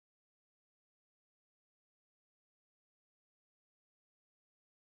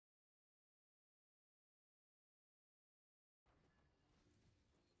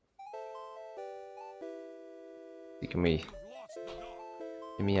Can we...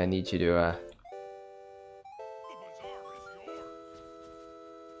 Jimmy, I need you to,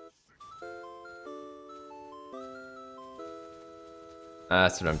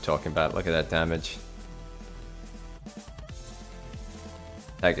 That's what I'm talking about. Look at that damage.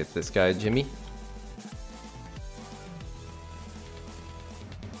 Target this guy, Jimmy.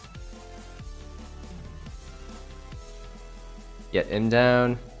 Get him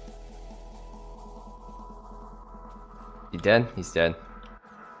down. He dead? He's dead.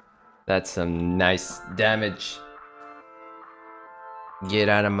 That's some nice damage. Get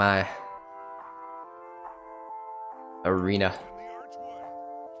out of my arena.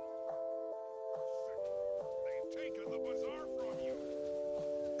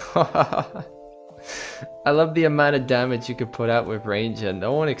 I love the amount of damage you can put out with range and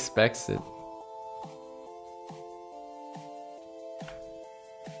no one expects it.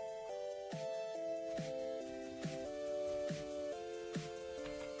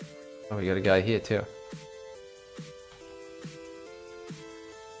 Oh, we got a guy here too.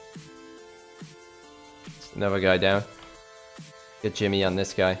 Another guy down. Get Jimmy on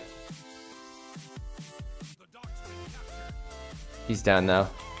this guy. He's down now.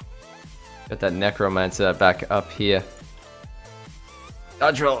 Got that necromancer back up here.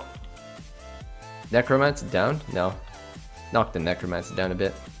 Dodge roll. Necromancer down? No. Knock the necromancer down a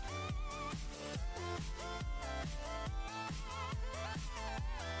bit.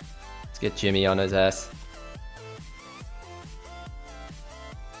 Let's get Jimmy on his ass.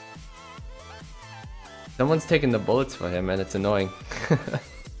 Someone's taking the bullets for him and it's annoying.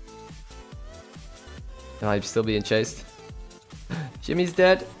 I'm still being chased. Jimmy's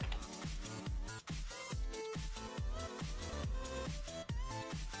dead.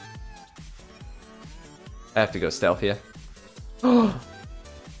 I have to go stealth here.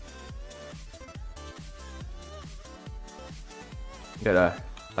 Gotta,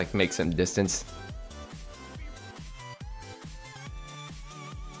 like, make some distance.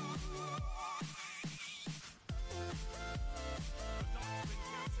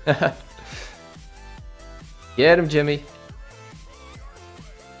 Get him, Jimmy.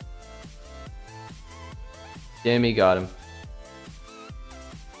 Jimmy got him.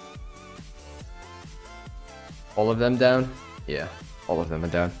 All of them down? Yeah, all of them are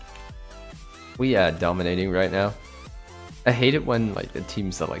down. We are dominating right now. I hate it when like the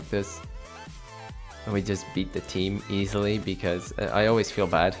teams are like this. And we just beat the team easily because I always feel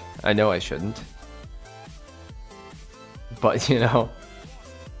bad. I know I shouldn't. But you know,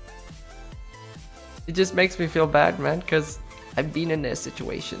 it just makes me feel bad, man, because I've been in their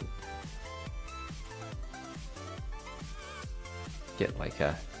situation. Get like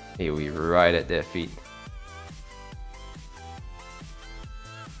a AoE right at their feet.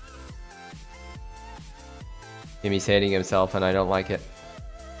 Jimmy's hating himself and I don't like it.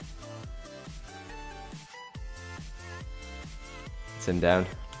 It's him down.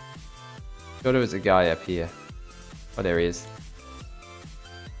 Thought it was a guy up here. Oh, there he is.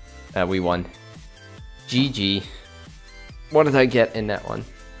 We won. GG. What did I get in that one?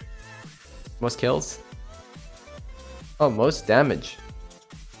 Most kills? Oh, most damage.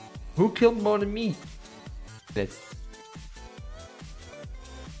 Who killed more than me?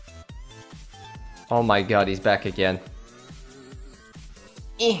 Oh my god, he's back again.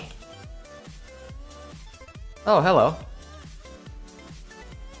 Oh, hello.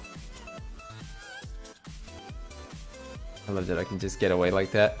 I love that I can just get away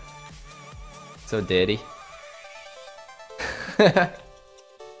like that. So daddy.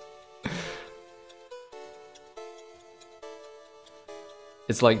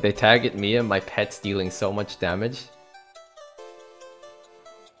 It's like they target me and my pet's dealing so much damage.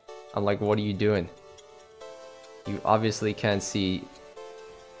 I'm like, what are you doing? You obviously can't see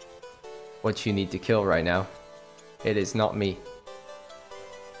what you need to kill right now. It is not me.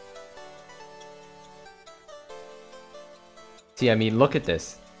 See, I mean, look at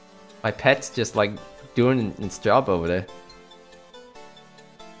this. My pet's just like doing its job over there.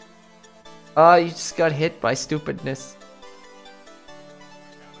 Oh, you just got hit by stupidness.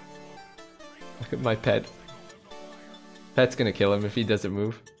 Look at my pet. Pet's gonna kill him if he doesn't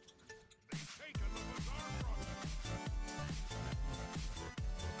move.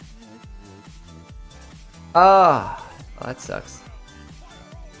 Ah, oh, that sucks.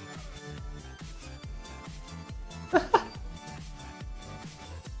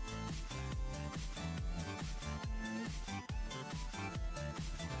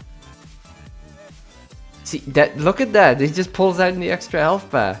 See that? Look at that! He just pulls out the extra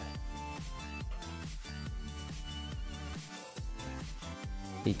health bar.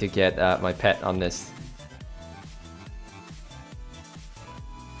 Need to get my pet on this.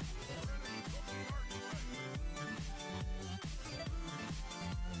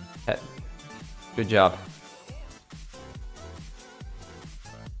 Pet. Good job.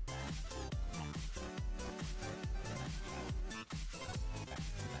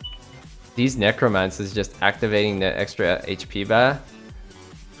 These necromancers just activating the extra HP bar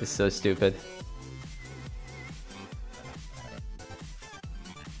is so stupid.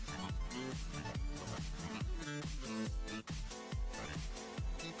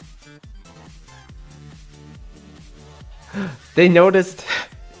 They noticed.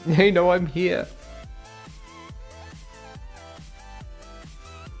 They know I'm here.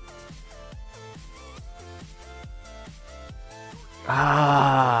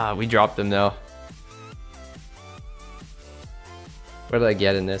 Ah, we dropped them though. What did I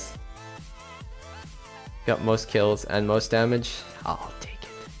get in this? Got most kills and most damage. I'll take it.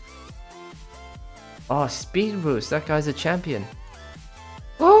 Oh, speed boost. That guy's a champion.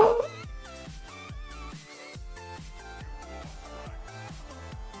 Oh!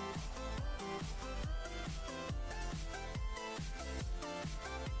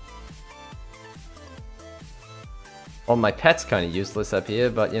 Well, my pet's kind of useless up here,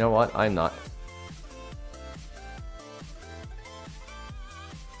 but you know what? I'm not.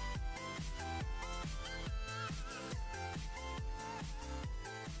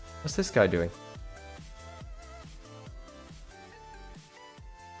 What's this guy doing?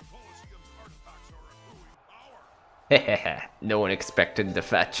 Hehehe, no one expected the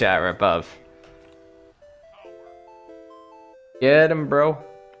fat chair above. Get him, bro.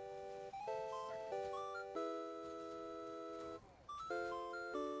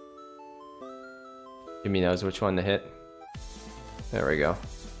 Jimmy knows which one to hit. There we go.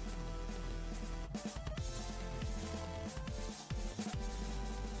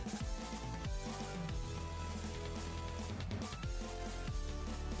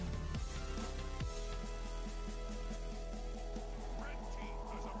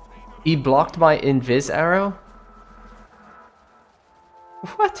 He blocked my invis arrow?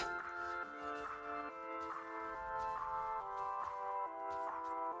 What?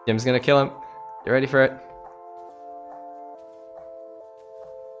 Jim's gonna kill him. You ready for it?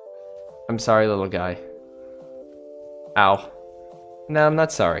 I'm sorry, little guy. Ow. No, I'm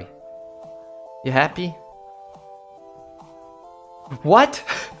not sorry. You happy? What?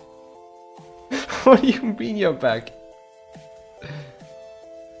 What do you mean you're back?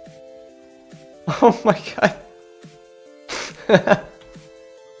 Oh my god.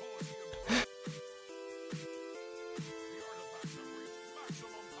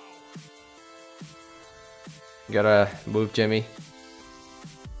 Gotta move Jimmy.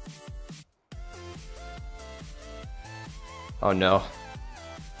 Oh no.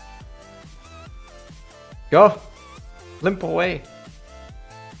 Go! Limp away.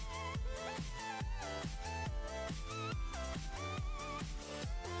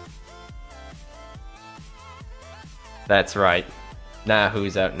 That's right. Nah,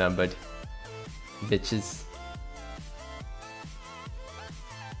 who's outnumbered? Bitches.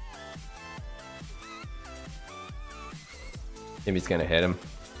 Jimmy's gonna hit him.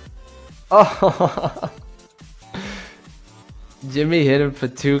 Oh! Jimmy hit him for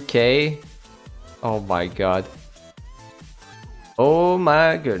 2k? Oh my god. Oh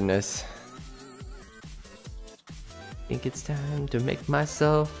my goodness. Think it's time to make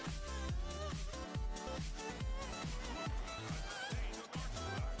myself.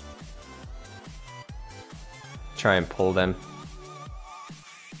 Try and pull them.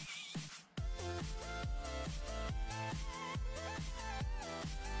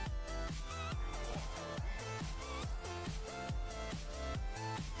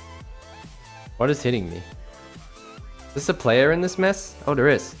 What is hitting me? Is this a player in this mess? Oh, there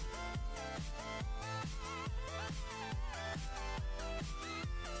is.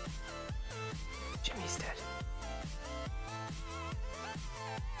 Jimmy's dead.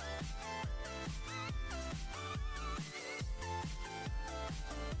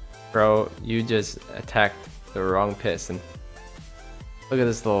 Bro, you just attacked the wrong person. Look at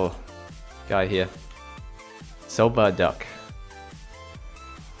this little guy here. Soba duck.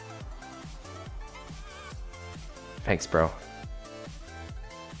 Thanks, bro.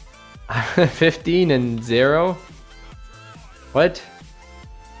 15 and 0? What?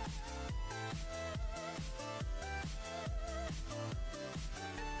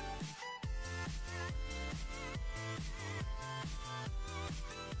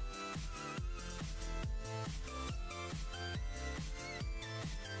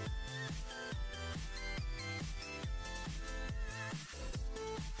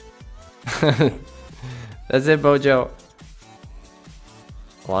 That's it, Bojo.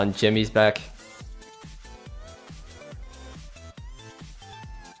 Come on, Jimmy's back.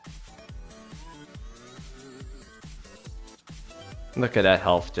 Look at that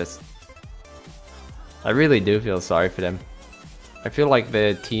health just... I really do feel sorry for them. I feel like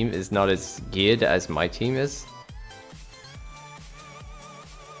the team is not as geared as my team is.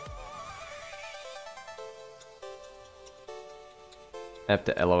 I have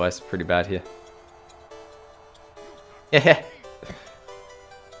to LOS pretty bad here. Yeah.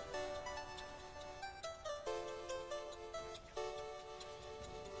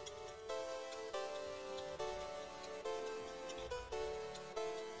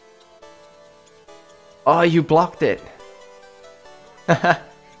 Oh, you blocked it.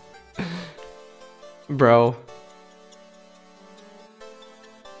 Bro.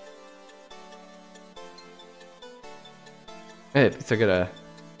 Hey, it's a good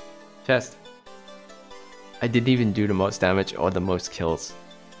chest. I didn't even do the most damage or the most kills.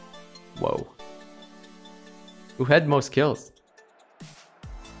 Whoa. Who had most kills?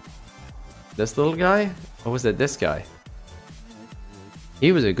 This little guy? Or was it this guy?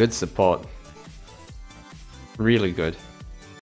 He was a good support. Really good.